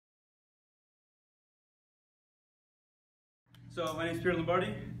So my name is Pierre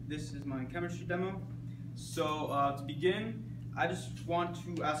Lombardi. This is my chemistry demo. So to begin, I just want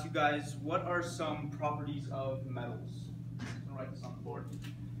to ask you guys, what are some properties of metals? I'm gonna write this on the board.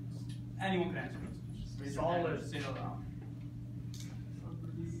 Anyone can answer this. Solid. Say it aloud.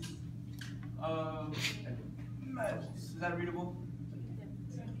 Properties of metals. Is that readable?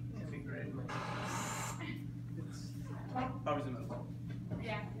 Okay, great. Properties of metals.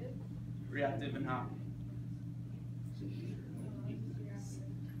 Reactive. Reactive and how?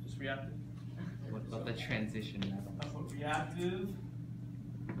 Just reactive. What about the transition metal? That's what reactive.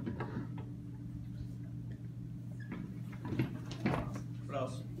 What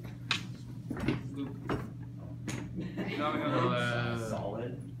else? Loop.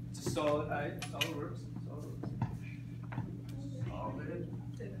 Solid. It's a solid. Solid works. Solid works. Solid.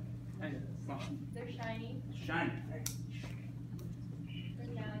 Hey, come on. They're shiny. Shiny.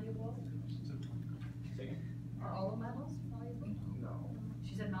 They're malleable. Second. Are all metals malleable? No.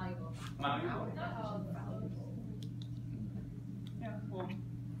 She said malleable. Malleable. Not all metals. Yeah. Well,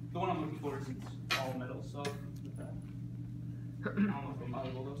 the one I'm looking for isn't all metal, so with that. I don't know if I'm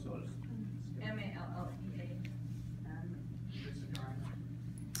malleable though, so I'll just. M-A-L-L-E-A.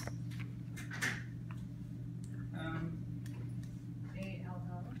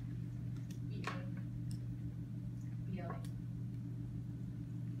 A-L-L-E-A-B-L-A.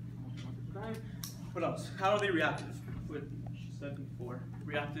 What else? How are they reactive? What she said before.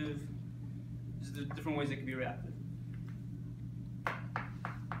 Reactive. There's the different ways they can be reactive.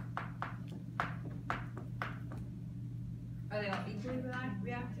 Are they all equally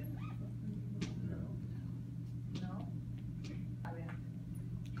reactive? No. Not reactive.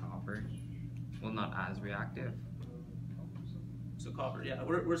 Copper. Well, not as reactive. So copper, yeah.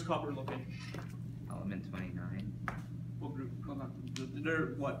 Where's copper located? Element 29. What group? Hold on.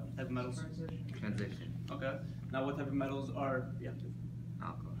 They're what type of metals? Transition. Okay. Now what type of metals are reactive?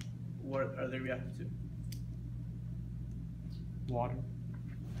 Alkali. What are they reactive to? Water.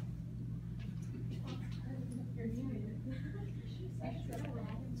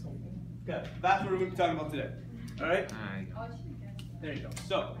 Okay, that's what we're going to be talking about today. Alright? Alright. There you go.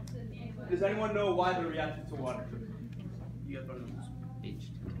 So, does anyone know why they're reactive to water? You guys probably know this.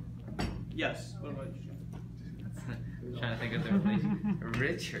 H2. Yes. What about you? I'm trying to think of the relation.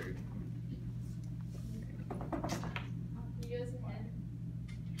 Richard. You guys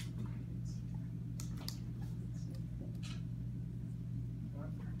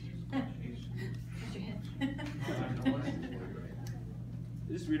ahead.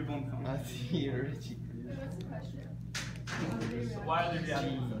 Is this readable and common? That's here, Richie. What's the question? So why are they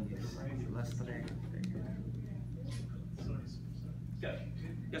reactive? Less than Okay.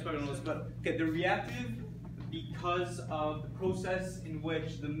 You guys probably don't know this, but okay, they're reactive because of the process in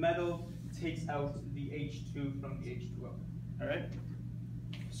which the metal takes out the H2 from the H2O. Alright?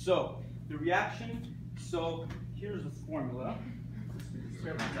 So, the reaction, so here's the formula.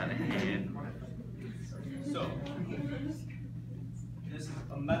 So, this is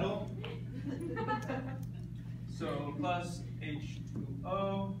a metal. So, plus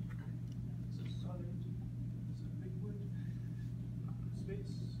H2O. This is solid. This is liquid.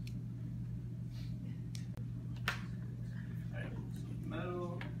 Space. Alright, so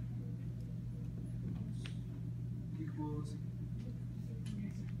metal equals.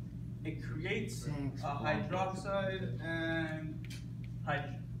 It creates a hydroxide and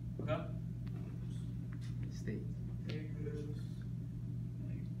hydrogen. Okay? State.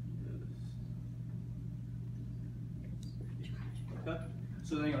 Okay?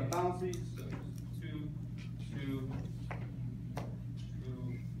 So then you gotta balance these. So 2, 2, 2.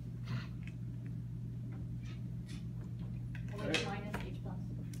 OH minus H plus.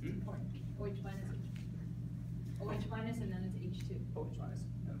 OH minus H. OH minus and then it's H2. OH minus.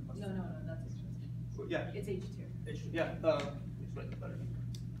 No, that's H plus. Yeah. It's H2. H2. Yeah. It's right better.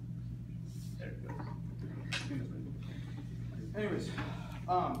 There it goes. Anyways,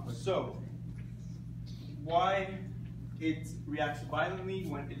 so why it reacts violently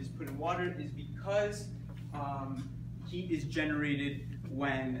when it is put in water is because heat is generated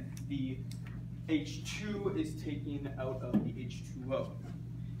when the H2 is taken out of the H2O.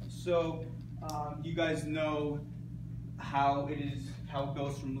 So you guys know how it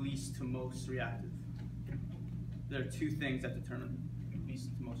goes from least to most reactive. There are two things that determine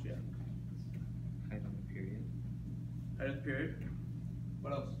least to most reactive. Height of the period. Height of the period.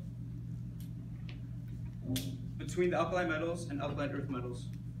 What else? Between the alkali metals and alkaline earth metals,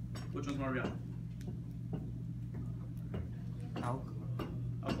 which one's more reactive?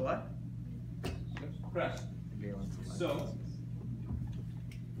 Alkali? Correct. So,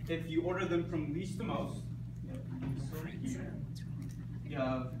 if you order them from least to most, You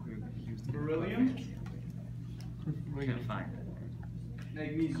have beryllium, We can find it.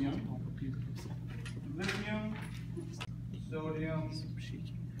 magnesium, lithium, sodium,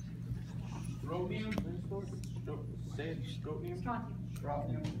 rhodium,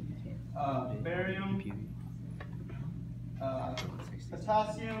 strontium, barium,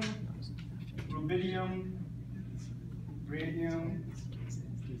 potassium, rubidium, radium,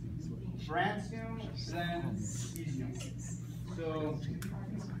 francium, then cesium. So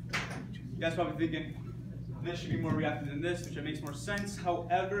you guys probably thinking this should be more reactive than this, which makes more sense.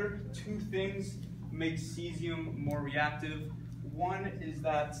 However, two things make cesium more reactive. One is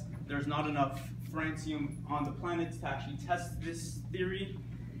that there's not enough francium on the planet to actually test this theory.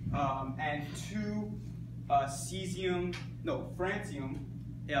 And two, francium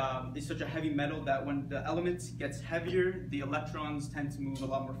is such a heavy metal that when the element gets heavier, the electrons tend to move a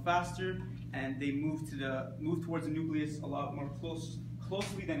lot more faster, and they move towards the nucleus a lot more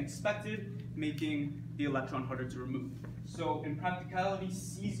closely than expected, making the electron harder to remove. So in practicality,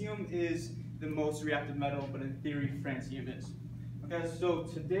 cesium is the most reactive metal, but in theory, francium is. Okay, so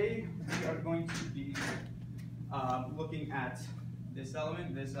today we are going to be looking at this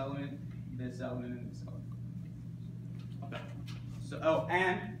element, this element, this element, and this element. Okay. So,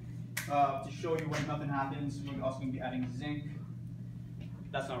 to show you when nothing happens, we're also going to be adding zinc.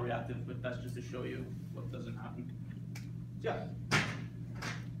 That's not reactive, but that's just to show you what doesn't happen. Yeah. You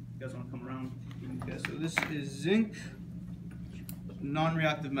guys want to come around? Okay, so this is zinc,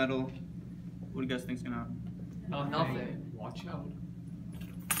 non-reactive metal. What do you guys think is going to happen? Nothing. Watch out.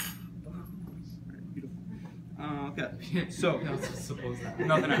 Okay, so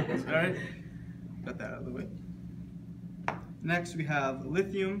nothing happens, all right? Got that out of the way. Next we have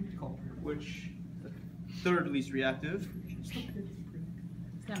lithium, which third least reactive.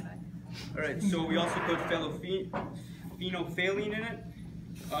 Stand by. All right, so we also put phenolphthalein in it,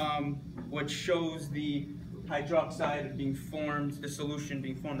 which shows the hydroxide being formed, the solution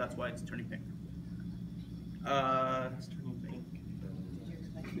being formed. That's why it's turning pink.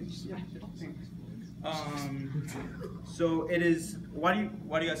 So it is. Why do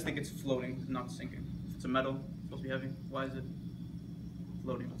you guys think it's floating, not sinking? It's a metal, it's supposed to be heavy. Why is it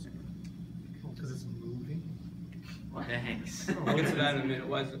floating, not sinking? Because it's moving. Thanks. I'll get to that in a minute.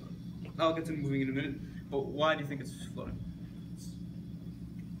 Why is it? I'll get to moving in a minute. But why do you think it's floating?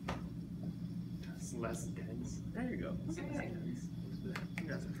 It's less dense. There you go.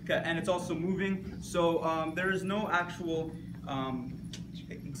 Okay, and it's also moving. So there is no actual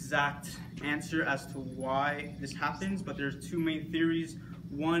exact answer as to why this happens, but there's two main theories.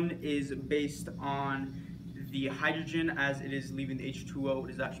 One is based on the hydrogen, as it is leaving the H2O,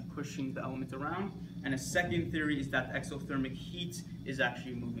 it is actually pushing the element around. And a second theory is that the exothermic heat is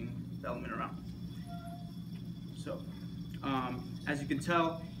actually moving the element around. So, as you can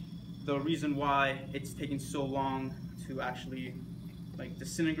tell, the reason why it's taking so long to actually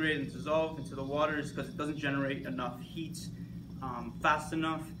disintegrate and dissolve into the water is because it doesn't generate enough heat fast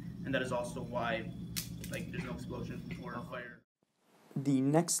enough, and that is also why there's no explosion or fire. The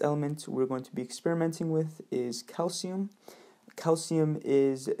next element we're going to be experimenting with is calcium. Calcium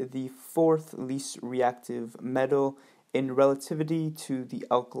is the fourth least reactive metal in relativity to the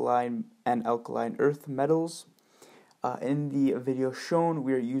alkaline and alkaline earth metals. In the video shown,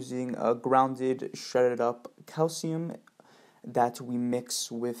 we are using a grounded, shredded up calcium that we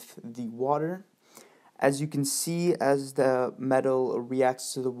mix with the water. As you can see, as the metal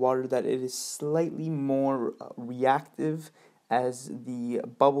reacts to the water, that it is slightly more reactive, as the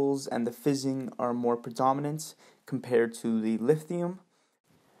bubbles and the fizzing are more predominant compared to the lithium.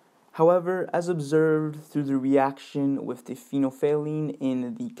 However, as observed through the reaction with the phenolphthalein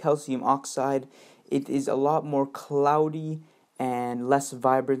in the calcium oxide, it is a lot more cloudy and less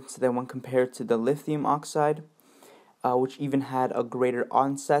vibrant than when compared to the lithium oxide, which even had a greater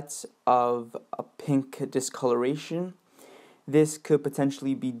onset of a pink discoloration. This could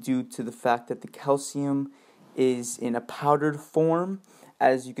potentially be due to the fact that the calcium is in a powdered form,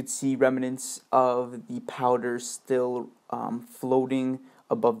 as you could see remnants of the powder still floating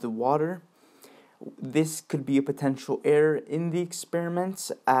above the water. This could be a potential error in the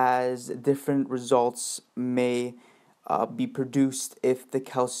experiment, as different results may be produced if the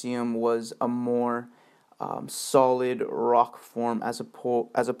calcium was a more solid rock form as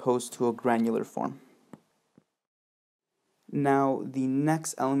opposed to a granular form. Now, the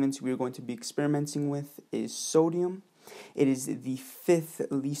next element we're going to be experimenting with is sodium. It is the fifth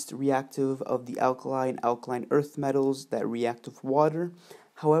least reactive of the alkali and alkaline earth metals that react with water.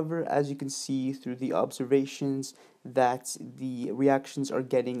 However, as you can see through the observations that the reactions are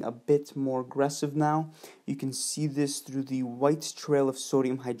getting a bit more aggressive now. You can see this through the white trail of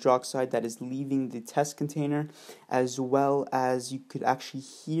sodium hydroxide that is leaving the test container, as well as you could actually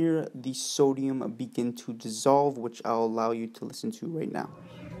hear the sodium begin to dissolve, which I'll allow you to listen to right now.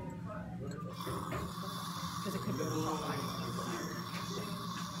 Because it could be hot.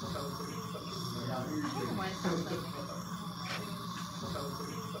 Why it sounds like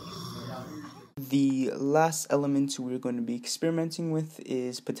The last element we're going to be experimenting with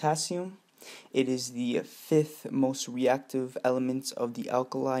is potassium. It is the fifth most reactive element of the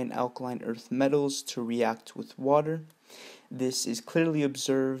alkali and alkaline earth metals to react with water. This is clearly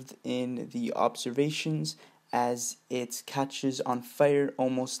observed in the observations as it catches on fire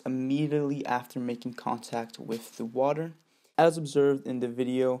almost immediately after making contact with the water. As observed in the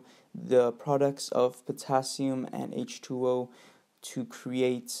video, the products of potassium and H2O to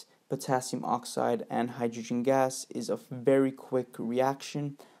create potassium oxide and hydrogen gas is a very quick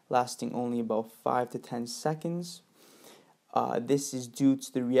reaction, lasting only about 5 to 10 seconds. This is due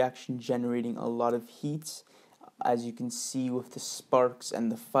to the reaction generating a lot of heat, as you can see with the sparks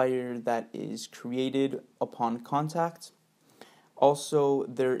and the fire that is created upon contact. Also,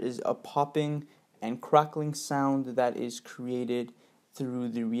 there is a popping and crackling sound that is created through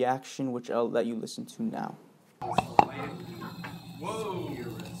the reaction, which I'll let you listen to now. Whoa!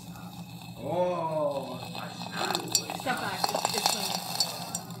 Oh, step back. It's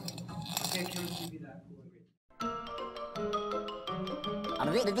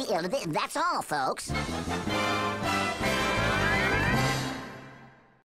clean. That's all, folks.